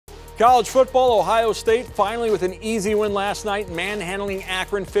College football, Ohio State finally with an easy win last night, manhandling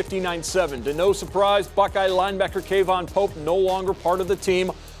Akron 59-7. To no surprise, Buckeye linebacker Kayvon Pope no longer part of the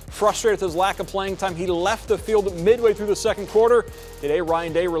team. Frustrated with his lack of playing time, he left the field midway through the second quarter. Today,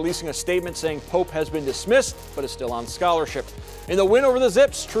 Ryan Day releasing a statement saying Pope has been dismissed, but is still on scholarship. In the win over the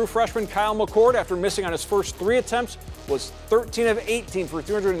Zips, true freshman Kyle McCord, after missing on his first 3 attempts, was 13 of 18 for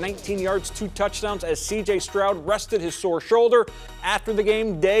 319 yards, 2 touchdowns, as C.J. Stroud rested his sore shoulder. After the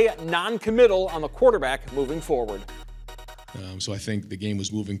game, Day non-committal on the quarterback moving forward. So I think the game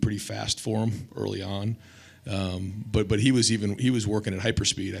was moving pretty fast for him early on. But he was working at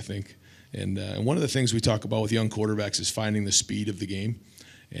hyperspeed, I think. And one of the things we talk about with young quarterbacks is finding the speed of the game.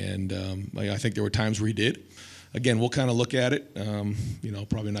 And I think there were times where he did. Again, we'll kind of look at it.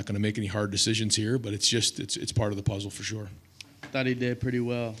 Probably not going to make any hard decisions here, but it's part of the puzzle for sure. I thought he did pretty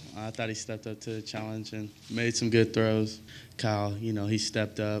well. I thought he stepped up to the challenge and made some good throws. Kyle, he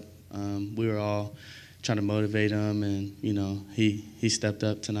stepped up. We were all trying to motivate him, and he stepped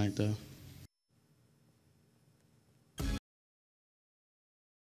up tonight though.